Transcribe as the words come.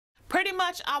Pretty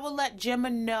much, I will let Gemma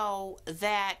know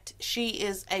that she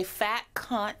is a fat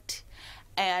cunt,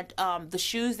 and the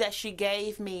shoes that she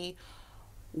gave me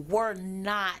were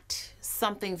not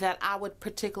something that I would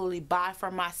particularly buy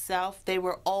for myself. They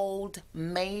were old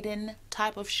maiden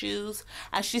type of shoes,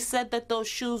 and she said that those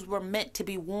shoes were meant to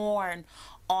be worn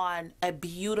on a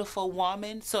beautiful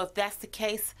woman. So if that's the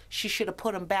case, she should have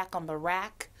put them back on the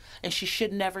rack, and she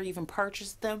should never even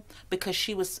purchase them because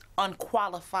she was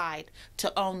unqualified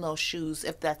to own those shoes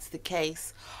if that's the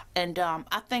case. And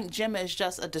I think Gemma is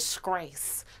just a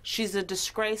disgrace. She's a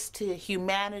disgrace to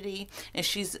humanity, and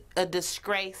she's a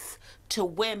disgrace to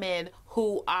women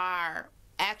who are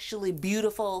actually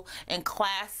beautiful and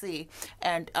classy,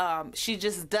 and she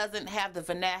just doesn't have the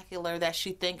vernacular that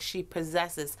she thinks she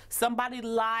possesses. Somebody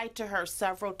lied to her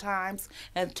several times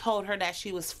and told her that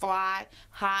she was fly,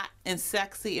 hot, and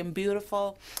sexy and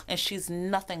beautiful, and she's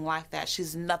nothing like that.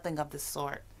 She's nothing of the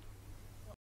sort.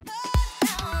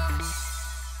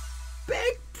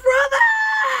 Big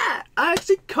brother! I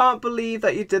actually can't believe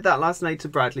that you did that last night to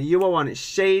Bradley. You are one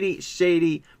shady,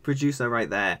 shady producer right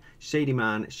there. Shady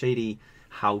man, shady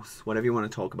house, whatever you want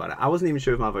to talk about it. I wasn't even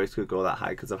sure if my voice could go that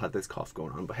high because I've had this cough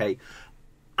going on, but hey,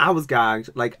 I was gagged.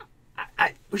 Like,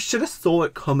 I should have saw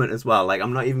it coming as well. Like,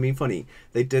 I'm not even being funny.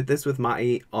 They did this with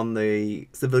Matty on the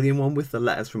civilian one with the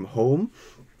letters from home.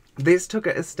 This took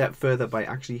it a step further by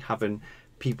actually having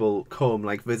people come,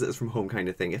 like visitors from home kind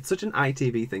of thing. It's such an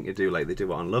ITV thing to do. Like, they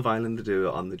do it on Love Island, they do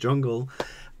it on The Jungle,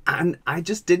 and I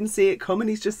just didn't see it coming.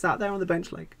 He's just sat there on the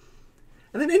bench like,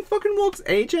 and then in fucking walks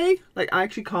AJ. Like, I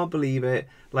actually can't believe it.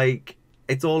 Like,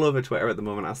 it's all over Twitter at the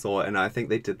moment. I saw it, and I think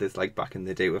they did this like back in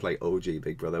the day with like OG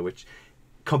Big Brother, which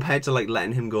compared to like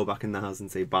letting him go back in the house and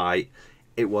say bye,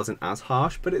 it wasn't as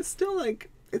harsh, but it's still like,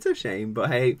 it's a shame. But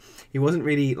hey, he wasn't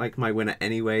really like my winner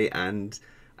anyway, and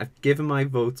I've given my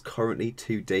votes currently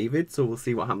to David, so we'll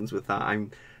see what happens with that. I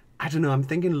don't know, I'm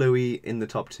thinking Louis in the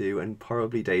top two and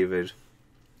probably David.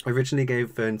 I originally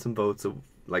gave Fern some votes of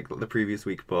like the previous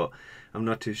week, but I'm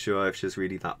not too sure if she's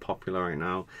really that popular right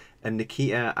now. And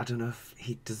Nikita, I don't know if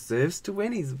he deserves to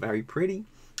win. He's very pretty.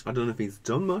 I don't know if he's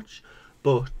done much,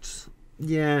 but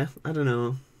yeah, I don't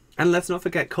know. And let's not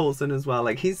forget Coulson as well.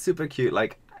 Like, he's super cute.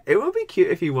 Like, it would be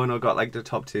cute if he won or got like the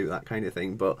top two, that kind of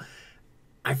thing, but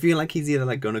I feel like he's either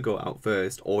like gonna go out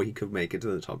first, or he could make it to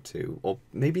the top two, or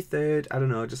maybe third. I don't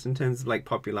know, just in terms of like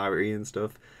popularity and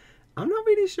stuff. I'm not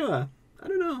really sure. I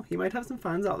don't know, he might have some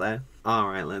fans out there.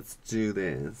 Alright, let's do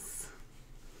this.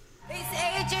 It's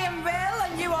AJ and Will,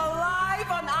 and you are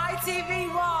live on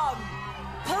ITV1.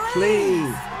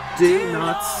 Please do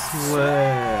not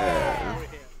swear.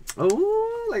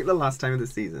 Oh, like the last time of the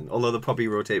season. Although they'll probably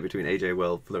rotate between AJ and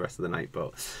Will for the rest of the night,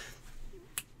 but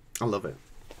I love it.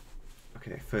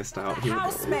 Okay, first out. The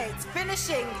housemates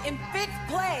finishing in 5th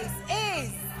place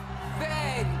is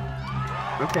Ben.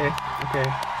 Okay, okay.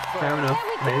 Fair enough.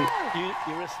 Hey.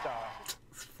 You're a star.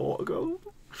 It's 4 to go.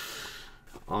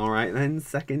 Alright then,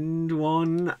 second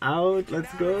one out.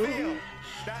 Let's go.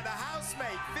 That the housemate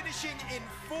finishing in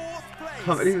 4th place.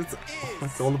 Can't believe it's,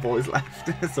 that's all the boys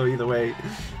left. So either way.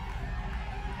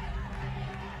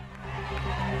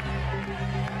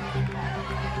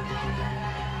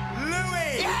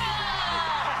 Louis!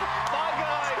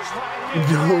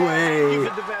 No way.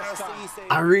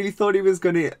 I really thought he was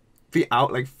gonna be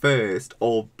out like first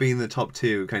or be in the top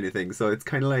two kind of thing. So it's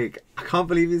kind of like, I can't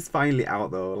believe he's finally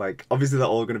out though. Like, obviously they're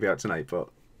all gonna be out tonight, but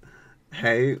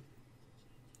hey,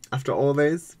 after all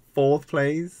this, 4th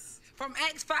place. From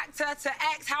X Factor to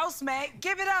X Housemate,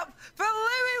 give it up for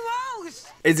Louis Walsh.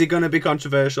 Is he gonna be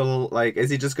controversial? Like,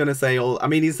 is he just gonna say all? I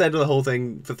mean, he said the whole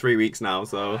thing for 3 weeks now,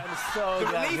 so. I'm so The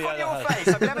glad relief we on are your the face.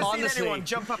 host. I've never Honestly, seen anyone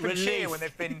jump up and cheer when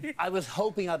they've been... I was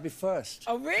hoping I'd be first.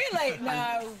 Oh, really?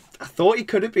 No. I thought he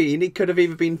could have been. He could have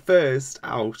either been first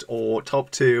out or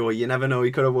top two, or you never know. He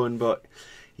could have won, but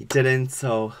he didn't.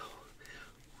 So.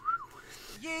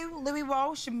 You, Louis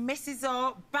Walsh, and Mrs.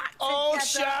 O back Oh, together.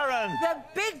 Sharon! The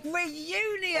big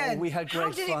reunion. Oh, we had great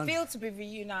How did fun. it feel to be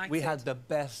reunited? We had the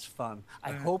best fun.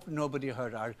 I hope nobody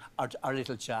heard our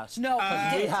little chat. No,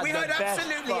 we did. had We the heard best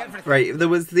absolutely fun. everything. Right, there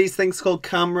was these things called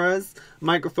cameras,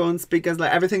 microphones, speakers,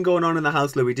 like everything going on in the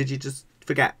house, Louis. Did you just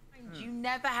forget? You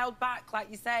never held back, like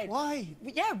you said. Why?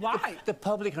 Yeah, why? The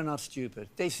public are not stupid.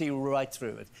 They see right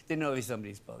through it. They know he's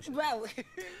somebody's bullshit. Well,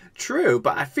 True,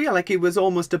 but I feel like he was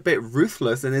almost a bit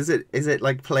ruthless. And is it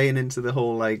like playing into the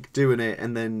whole like doing it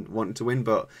and then wanting to win?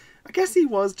 But I guess he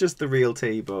was just the real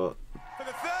T. But For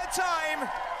the 3rd time,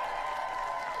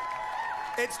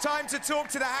 it's time to talk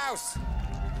to the house.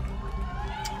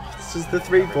 it's just the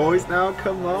 3 boys now.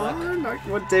 Come on, I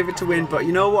want David to win. But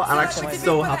you know what? I'm actually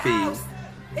so happy.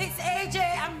 It's AJ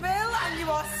and Will, and you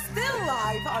are still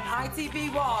live on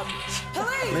ITV1.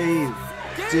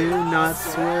 Please do not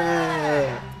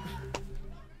swear.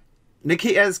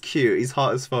 Nikita's cute. He's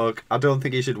hot as fuck. I don't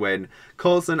think he should win.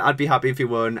 Coulson, I'd be happy if he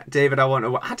won. David, I want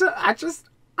to win. I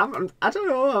don't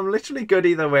know. I'm literally good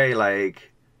either way.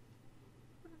 Like,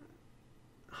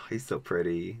 oh, he's so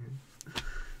pretty.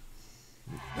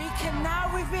 We can now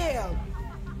reveal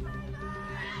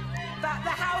that the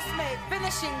housemate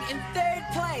finishing in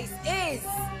 3rd place is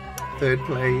 3rd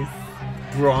place.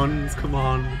 Bronze, come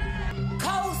on.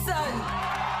 Coulson.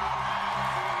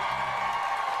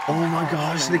 Oh my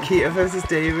gosh, Nikita versus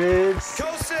David.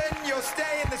 Coulson, you'll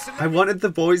stay in the I celebrity. wanted the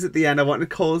boys at the end. I wanted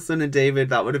Coulson and David.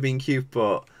 That would have been cute,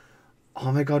 but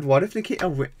oh my god, what if Nikita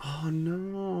win? Oh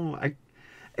no.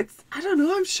 I don't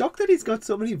know. I'm shocked that he's got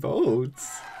so many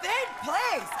votes. 3rd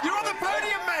place. You're on the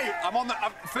podium, mate. I'm on the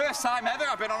first time ever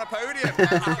I've been on a podium.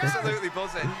 I'm absolutely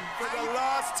buzzing. For the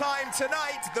last time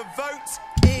tonight, the vote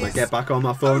I is. get back on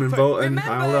my phone and vote and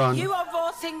hold Remember, on. you are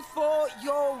voting for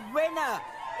your winner.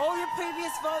 All your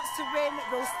previous votes to win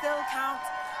will still count.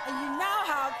 And you now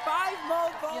have 5 more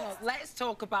votes. You know, let's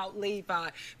talk about Levi.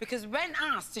 Because when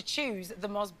asked to choose the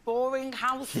most boring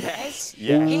housemate,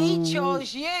 he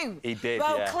chose you. He did,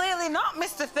 Well, yeah. clearly not,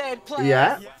 Mr. 3rd place.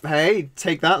 Yeah. Hey,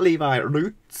 take that, Levi.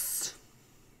 Roots.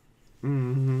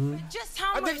 Just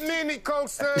how I much... didn't mean it,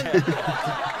 Coulson.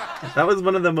 That was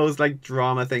one of the most like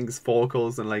drama things for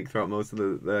Coulson like throughout most of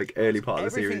the like early part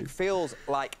of the Everything series. feels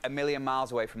like a million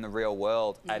miles away from the real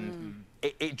world, and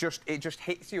it just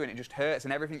hits you and it just hurts,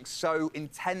 and everything's so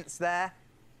intense there.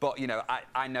 But you know,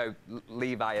 I know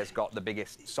Levi has got the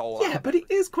biggest soul. Yeah, but he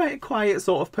is quite a quiet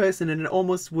sort of person, and it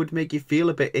almost would make you feel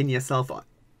a bit in yourself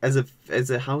as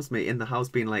a housemate in the house,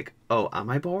 being like, "Oh,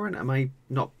 am I boring? Am I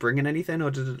not bringing anything?"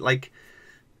 Or did it like?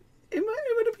 It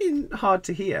would have been hard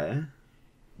to hear.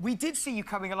 We did see you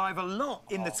coming alive a lot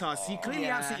in the task. You clearly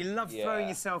absolutely loved throwing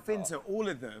yourself into all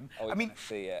of them. I mean,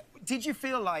 see it. did you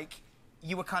feel like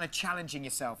you were kind of challenging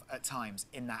yourself at times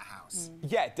in that house?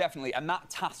 Yeah, definitely. And that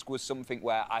task was something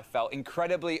where I felt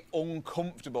incredibly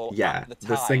uncomfortable Yeah, at the time.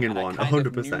 the singing and I one, kind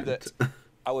of 100%. knew that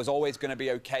I was always going to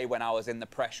be okay when I was in the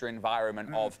pressure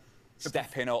environment of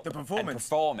stepping up The performance. and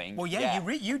performing. Well,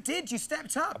 you did. You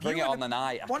stepped up. Bring You it were on the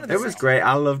night. One of It the was great.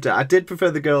 I loved it. I did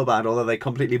prefer the girl band, although they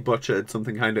completely butchered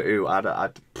something kind of ooh.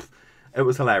 It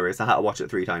was hilarious. I had to watch it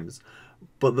 3 times.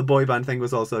 But the boy band thing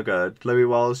was also good. Louis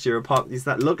Walsh, you're a pop. You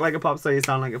look like a pop star. You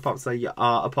sound like a pop star. You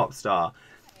are a pop star.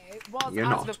 It was You're as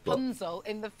not, Rapunzel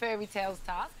in the fairy tales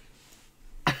task.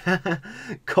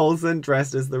 Coulson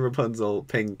dressed as the Rapunzel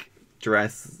pink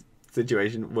dress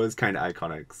situation was kind of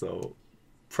iconic. So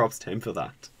props to him for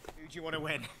that. Who do you want to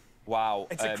win? Wow.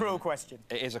 It's a cruel question.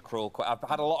 It is a cruel question. I've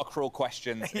had a lot of cruel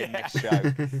questions in this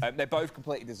show. They both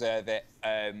completely deserve it.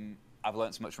 I've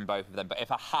learnt so much from both of them. But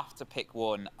if I have to pick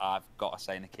one, I've got to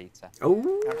say Nikita.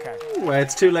 Oh, Okay. well,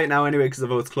 it's too late now anyway because the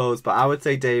vote's closed. But I would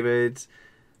say David.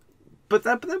 But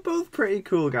they're both pretty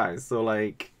cool guys. So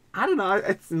like, I don't know.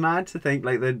 It's mad to think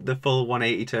like the full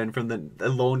 180 turn from the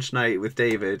launch night with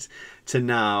David to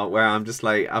now, where I'm just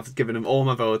like, I've given him all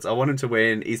my votes. I want him to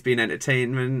win. He's been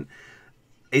entertainment.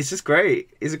 He's just great.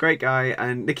 He's a great guy,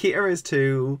 and Nikita is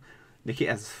too.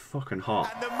 Nikita's fucking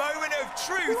hot. And the moment of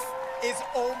truth is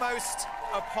almost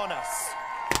upon us.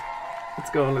 Let's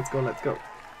go. Let's go. Let's go.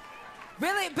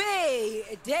 Will it be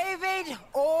David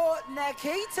or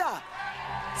Nikita?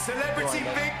 Celebrity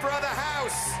Big Brother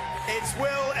House. It's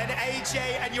Will and AJ,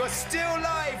 and you're still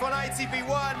live on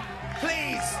ITV1.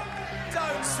 Please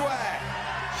don't swear.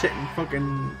 Shit and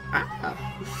fucking.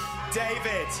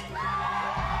 David.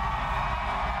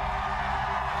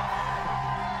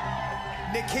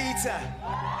 Nikita.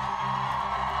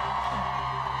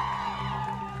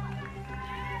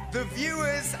 The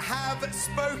viewers have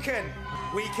spoken.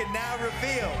 We can now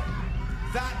reveal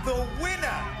that the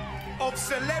winner of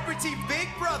Celebrity Big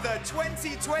Brother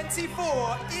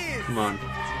 2024 is... Come on.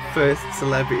 First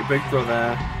Celebrity Big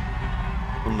Brother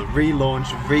on the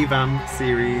relaunch, revamped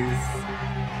series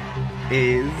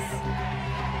is.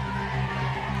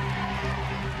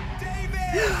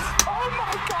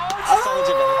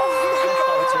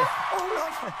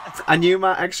 I knew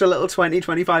my extra little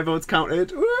 25 votes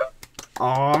counted. Woo! Oh,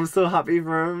 I'm so happy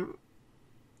for him.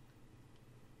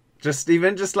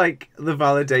 Even just like the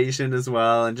validation as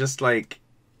well, and just like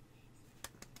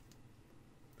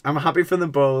I'm happy for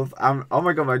them both. Oh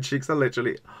my god, my cheeks are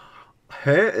literally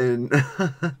hurting.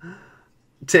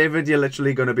 David, you're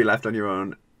literally gonna be left on your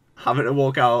own, having to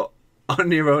walk out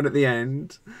on your own at the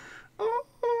end. Oh,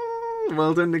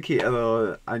 well done, Nikita.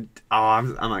 Though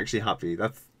I'm actually happy.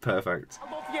 That's perfect.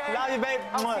 Love you, babe.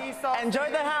 Enjoy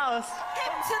the house.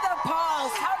 Hit to the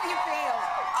pulse. How do you feel?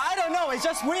 I don't know. know, it's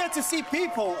just weird to see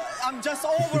people. I'm just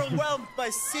overwhelmed by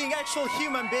seeing actual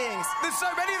human beings. There's so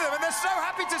many of them, and they're so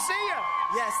happy to see you.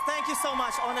 Yes, thank you so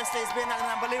much. Honestly, it's been an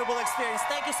unbelievable experience.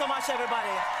 Thank you so much, everybody.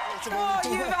 Oh,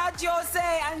 you've had your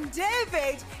say, and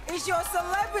David is your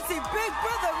Celebrity Big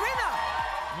Brother winner.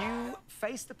 You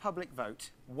faced the public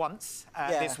vote once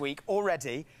Yeah. this week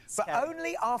already, but Scary.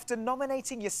 only after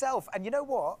nominating yourself. And you know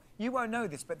what? You won't know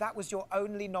this, but that was your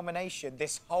only nomination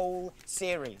this whole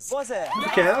series. Was it?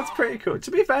 Okay, that's pretty cool.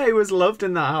 To be fair, he was loved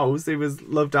in that house. He was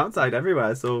loved outside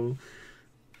everywhere, so...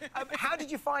 How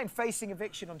did you find facing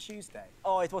eviction on Tuesday?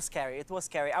 Oh, it was scary. It was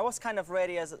scary. I was kind of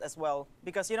ready as well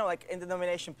because, you know, like in the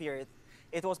nomination period,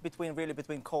 it was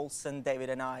between Colson, David,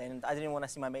 and I didn't want to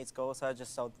see my mates go, so I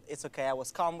just thought it's okay. I was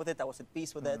calm with it. I was at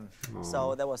peace with it,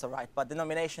 so that was all right. But the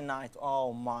nomination night,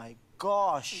 oh my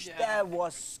gosh, that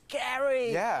was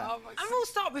scary. Yeah. And we'll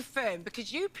start with Fern,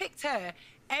 because you picked her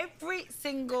every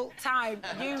single time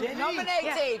you nominated.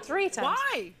 Yeah, 3 times.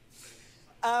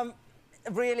 Why?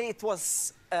 Really, it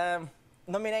was...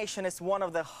 nomination is one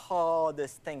of the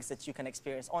hardest things that you can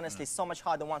experience. Honestly, so much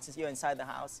harder once you're inside the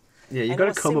house. Yeah, you And got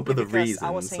it to was come up with simply a because reason,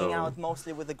 I was hanging so... out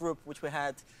mostly with the group, which we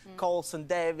had Colson,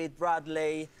 David,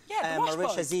 Bradley, Yeah, the Wash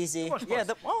Marisha Boys. Zizi. Wash Yeah,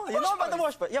 Boys. you know about the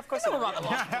Wash Boys. Yeah, of course You know you about the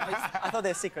Wash Boys. I thought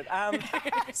they're secret.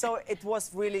 So it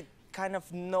was really kind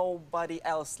of nobody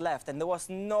else left, and there was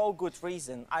no good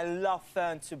reason. I love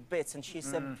Fern to bits, and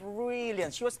she's a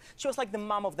brilliant. She was like the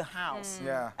mum of the house.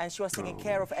 Yeah. And she was taking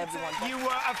care of everyone. You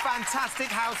were a fantastic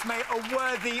housemate, a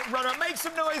worthy runner. Make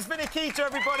some noise for Nikita,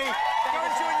 everybody. Go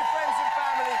and join your friends and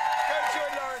family. Go and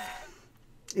join Lauren.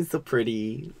 He's so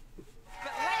pretty.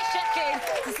 But let's check in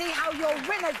to see how your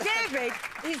winner, David,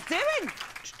 is doing.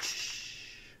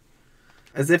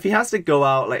 As if he has to go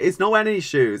out, like, it's not wearing any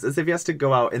shoes. As if he has to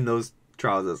go out in those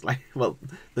trousers, like, well,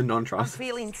 the non-trousers.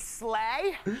 Feeling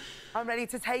slay. I'm ready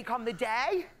to take on the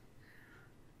day.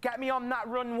 Get me on that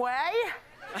runway.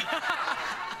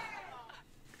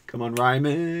 Come on,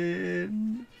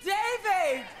 Ryman.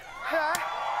 David!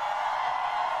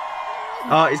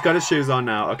 Oh, he's got his shoes on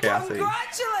now. Okay, I see.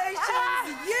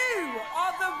 Congratulations! You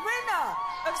are the winner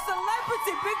of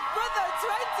Celebrity Big Brother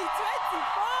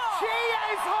 2024!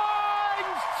 Cheers,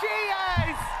 Hans!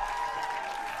 Cheers!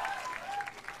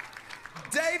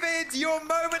 David, your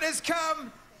moment has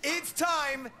come. It's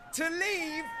time to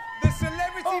leave the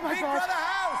Celebrity Big Brother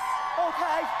house.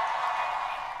 Okay.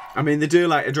 I mean, they do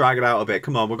like to drag it out a bit.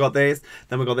 Come on, we got this.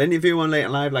 Then we got the interview on late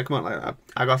and live. Like, come on, like,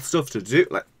 I got stuff to do.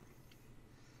 Like,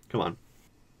 come on.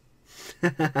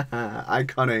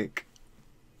 Iconic.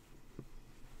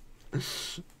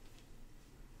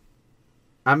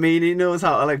 I mean, he knows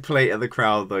how to like play to the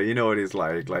crowd, though. You know what he's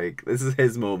like. Like, this is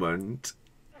his moment.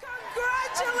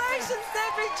 Congratulations,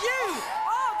 David! You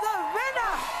are the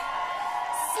winner!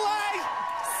 Slay!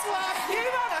 Slay! You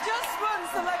have just won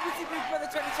Celebrity Big Brother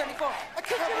 2024.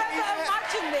 Could you ever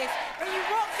imagine this when you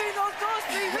walked through those doors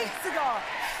 3 weeks ago?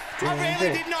 I really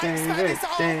did not expect this at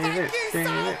all. Thank you so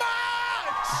much!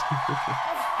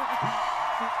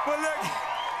 Well, look,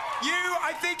 you,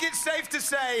 I think it's safe to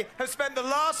say, have spent the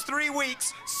last 3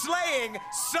 weeks slaying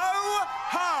so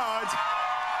hard.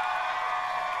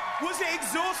 Was it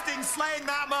exhausting slaying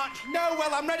that much? No,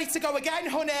 well, I'm ready to go again,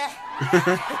 honey.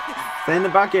 Send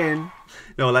it back in.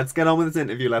 No, let's get on with this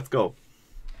interview. Let's go.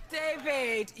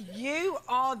 David, you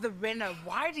are the winner.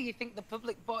 Why do you think the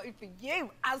public voted for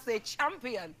you as their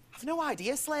champion? I've no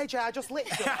idea, Slager. I just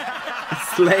literally...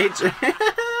 Slade.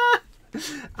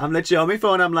 I'm literally on my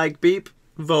phone. I'm like, beep,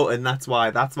 voting. That's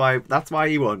why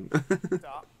he won.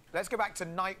 Let's go back to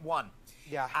night one.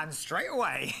 Yeah. And straight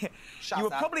away, Shut you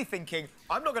were up. probably thinking,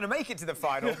 I'm not going to make it to the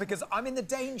final because I'm in the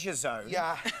danger zone.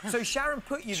 Yeah. So Sharon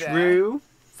put you there True.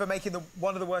 for making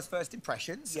one of the worst first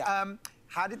impressions. Yeah.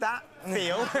 How did that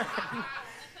feel?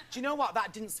 Do you know what?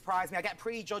 That didn't surprise me. I get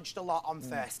prejudged a lot on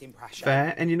first impression.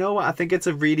 Fair. And you know what? I think it's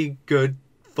a really good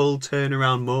full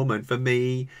turnaround moment for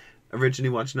me. Originally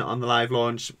watching it on the live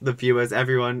launch, the viewers,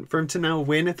 everyone, for him to now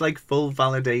win, it's like full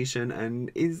validation, and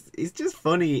he's just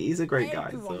funny. He's a great guy.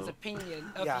 Everyone's So.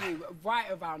 opinion of Yeah. you right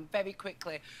around very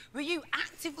quickly. Were you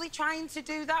actively trying to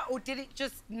do that, or did it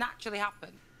just naturally happen?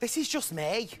 This is just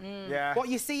me. Yeah. What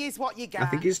you see is what you get. I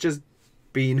think he's just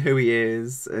being who he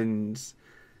is, and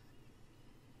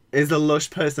is a lush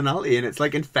personality, and it's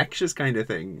like infectious kind of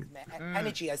thing.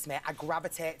 Energy is me. I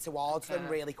gravitate towards them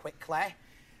really quickly.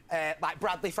 Like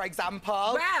Bradley, for example.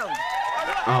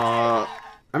 Well,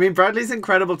 I mean, Bradley's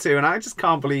incredible too, and I just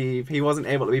can't believe he wasn't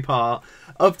able to be part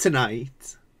of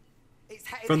tonight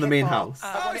from the main house.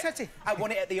 I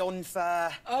won it at the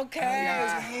unfair.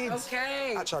 okay,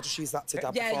 okay. Actually, I'll just use that to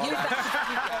dab Yeah, before. use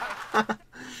that.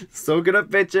 So good at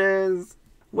bitches.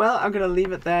 Well, I'm going to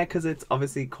leave it there because it's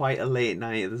obviously quite a late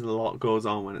night. There's a lot goes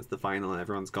on when it's the final and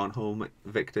everyone's gone home,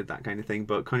 evicted, that kind of thing.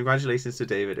 But congratulations to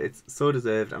David. It's so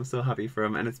deserved. I'm so happy for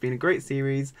him. And it's been a great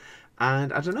series.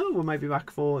 And I don't know, we might be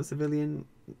back for Civilian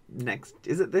next...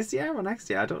 Is it this year or next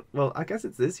year? Well, I guess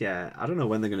it's this year. I don't know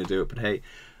when they're going to do it, but hey...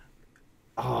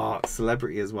 Oh,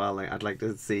 Celebrity as well. Like, I'd like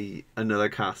to see another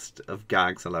cast of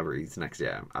gag celebrities next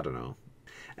year. I don't know.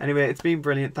 Anyway, it's been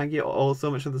brilliant. Thank you all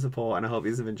so much for the support, and I hope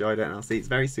you have enjoyed it, and I'll see you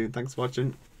very soon. Thanks for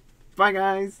watching. Bye,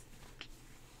 guys.